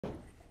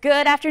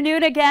Good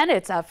afternoon again.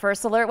 It's a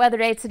First Alert Weather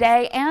Day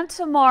today and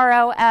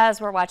tomorrow as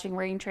we're watching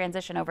rain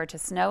transition over to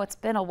snow. It's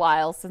been a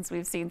while since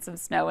we've seen some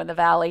snow in the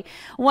valley.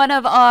 One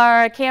of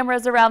our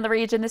cameras around the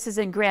region, this is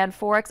in Grand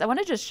Forks. I want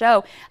to just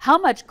show how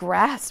much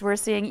grass we're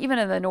seeing even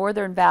in the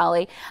northern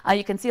valley.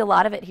 You can see a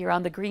lot of it here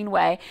on the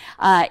Greenway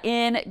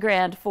in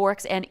Grand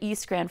Forks and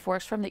East Grand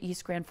Forks from the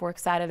East Grand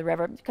Forks side of the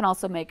river. You can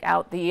also make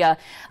out the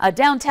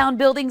downtown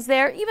buildings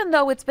there, even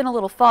though it's been a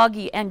little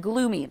foggy and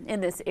gloomy in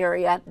this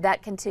area.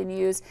 That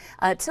continues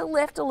to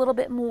lift a little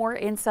bit more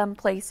in some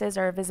places.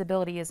 Our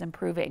visibility is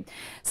improving.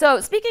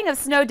 So speaking of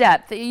snow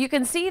depth, you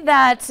can see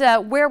that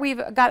where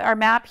we've got our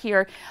map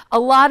here, a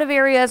lot of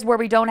areas where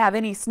we don't have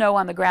any snow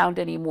on the ground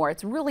anymore.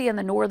 It's really in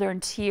the northern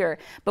tier.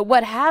 But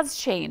what has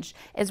changed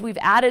is we've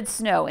added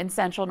snow in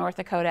central North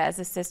Dakota as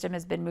the system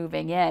has been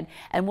moving in.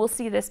 And we'll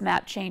see this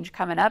map change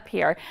coming up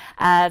here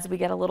as we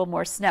get a little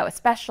more snow,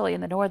 especially in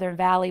the northern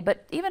valley.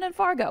 But even in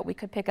Fargo, we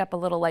could pick up a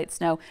little light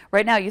snow.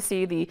 Right now you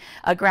see the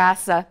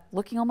grass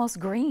looking almost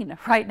green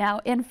right now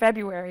in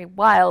February.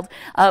 Wild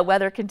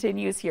weather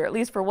continues here, at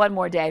least for one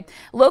more day.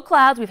 Low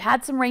clouds. We've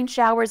had some rain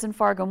showers in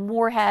Fargo,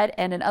 Moorhead,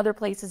 and in other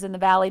places in the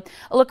valley.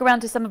 A look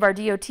around to some of our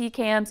DOT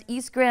cams.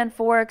 East Grand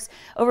Forks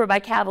over by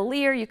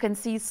Cavalier, you can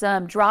see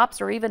some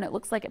drops, or even it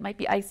looks like it might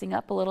be icing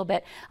up a little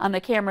bit on the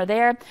camera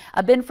there.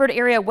 Binford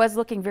area was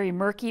looking very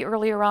murky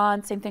earlier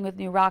on. Same thing with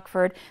New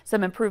Rockford.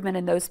 Some improvement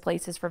in those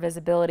places for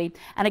visibility.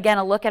 And again,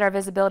 a look at our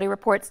visibility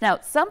reports. Now,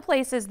 some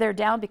places they're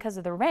down because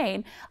of the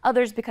rain,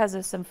 others because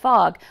of some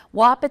fog.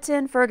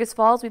 Wahpeton, Fergus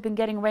Falls, we've been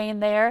getting rain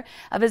there.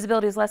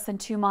 Visibility is less than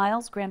 2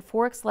 miles. Grand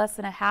Forks, less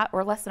than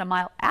a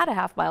mile at a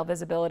half mile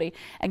visibility.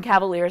 And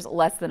Cavaliers,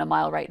 less than a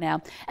mile right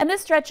now. And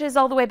this stretches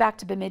all the way back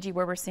to Bemidji,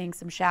 where we're seeing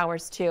some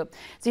showers too.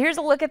 So here's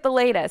a look at the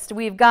latest.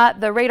 We've got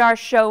the radar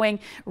showing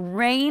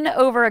rain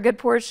over a good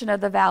portion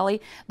of the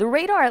valley. The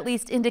radar at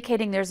least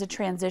indicating there's a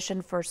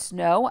transition for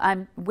snow.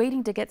 I'm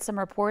waiting to get some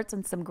reports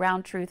and some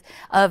ground truth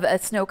of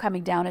snow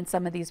coming down in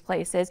some of these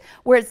places.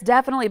 Where it's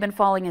definitely been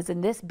falling is in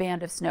this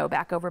band of snow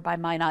back over by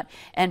Minot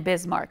and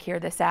Bismarck here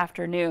this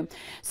afternoon.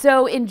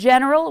 So in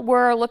general,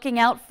 we're looking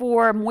out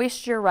for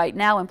moisture right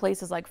now in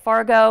places like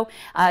Fargo,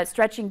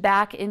 stretching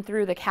back in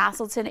through the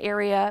Castleton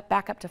area,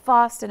 back up to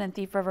Fosston and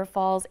Thief River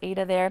Falls,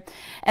 Ada there.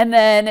 And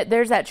then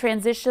there's that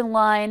transition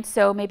line.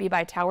 So maybe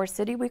by Tower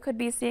City, we could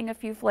be seeing a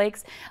few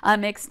flakes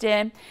mixed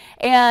in.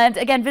 And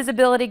again,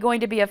 visibility going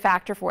to be a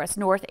factor for us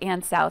north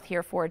and south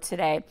here for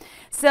today.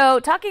 So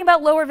talking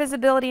about lower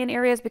visibility in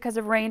areas because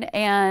of rain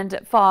and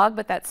fog,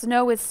 but that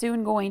snow is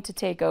soon going to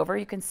take over.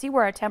 You can see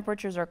where our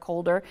temperatures are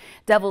colder.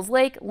 Devil's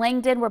Lake,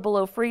 Langdon, we're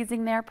below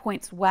freezing there.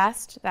 Points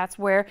west, that's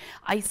where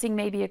icing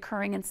may be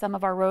occurring in some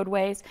of our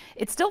roadways.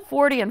 It's still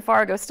 40 in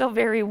Fargo, still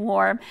very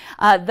warm,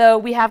 though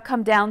we have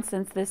come down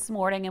since this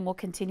morning, and we'll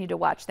continue to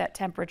watch that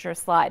temperature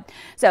slide.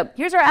 So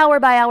here's our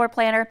hour-by-hour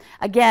planner.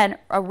 Again,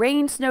 a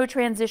rain-snow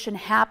transition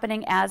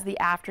happening as the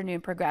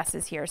afternoon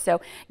progresses here.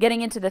 So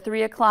getting into the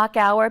 3 o'clock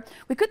hour,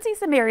 we could see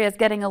some areas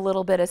getting a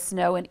little bit of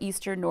snow in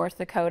eastern North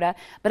Dakota.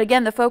 But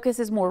again, the focus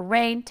is more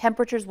rain.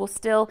 Temperatures will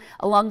still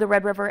along the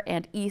Red River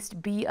and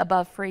east be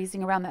above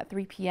freezing around that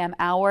 3 p.m.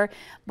 hour.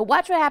 But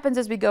watch what happens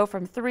as we go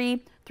from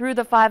 3 through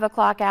the 5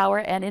 o'clock hour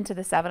and into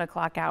the 7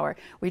 o'clock hour.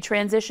 We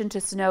transition to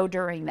snow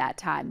during that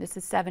time. This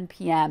is 7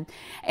 p.m.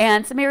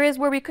 And some areas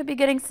where we could be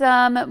getting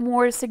some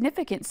more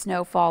significant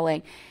snow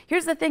falling.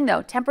 Here's the thing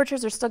though,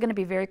 temperatures are still going to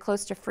be very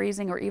close to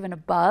freezing or even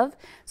above.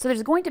 So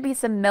there's going to be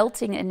some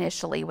melting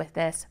initially with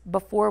this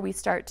before we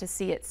start to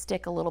see it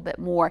stick a little bit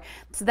more.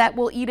 So that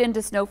will eat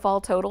into snowfall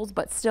totals,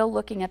 but still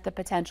looking at the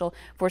potential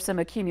for some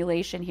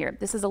accumulation here.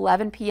 This is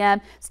 11 p.m.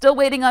 Still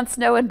waiting on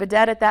snow in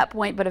Baudette at that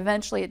point, but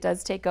eventually it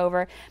does take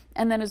over.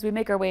 And then as we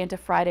make our way into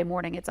Friday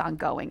morning, it's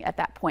ongoing at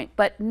that point,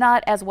 but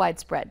not as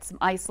widespread. Some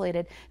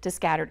isolated to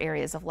scattered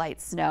areas of light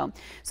snow.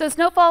 So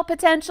snowfall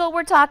potential,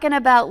 we're talking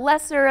about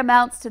lesser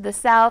amounts to the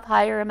south,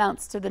 higher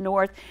amounts to the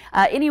north,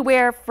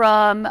 anywhere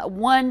from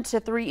 1 to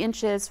 3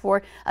 inches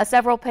for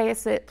several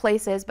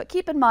places. But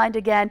keep in mind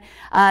again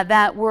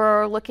that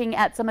we're looking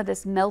at some of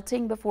this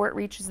melting before it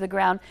reaches the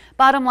ground.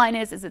 Bottom line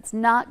is it's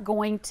not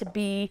going to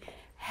be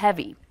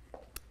heavy.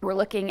 We're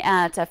looking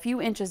at a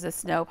few inches of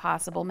snow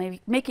possible,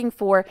 maybe making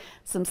for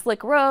some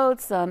slick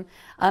roads, some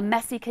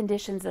messy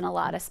conditions in a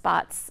lot of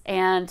spots.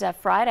 And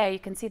Friday, you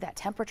can see that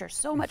temperature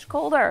so much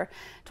colder.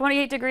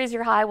 28 degrees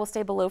your high will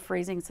stay below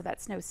freezing, so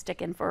that snow's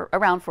sticking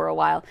around for a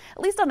while,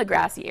 at least on the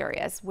grassy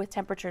areas, with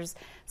temperatures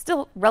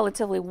still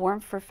relatively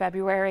warm for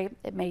February.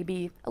 It may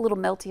be a little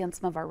melty on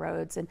some of our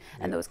roads and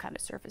those kind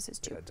of surfaces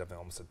too. Yeah, definitely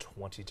almost a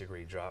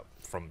 20-degree drop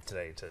from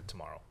today to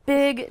tomorrow.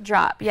 Big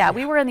drop. Yeah,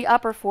 we were in the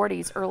upper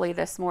 40s early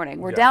this morning.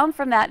 We're down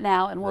from that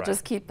now, and we'll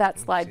just keep that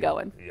slide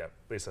going. Yep.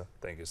 Lisa,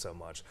 thank you so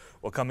much.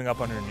 Well, coming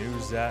up on your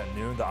news at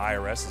noon, the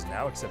IRS is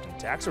now accepting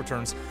tax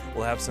returns.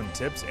 We'll have some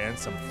tips and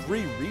some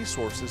free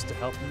resources to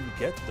help you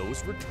get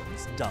those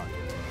returns done.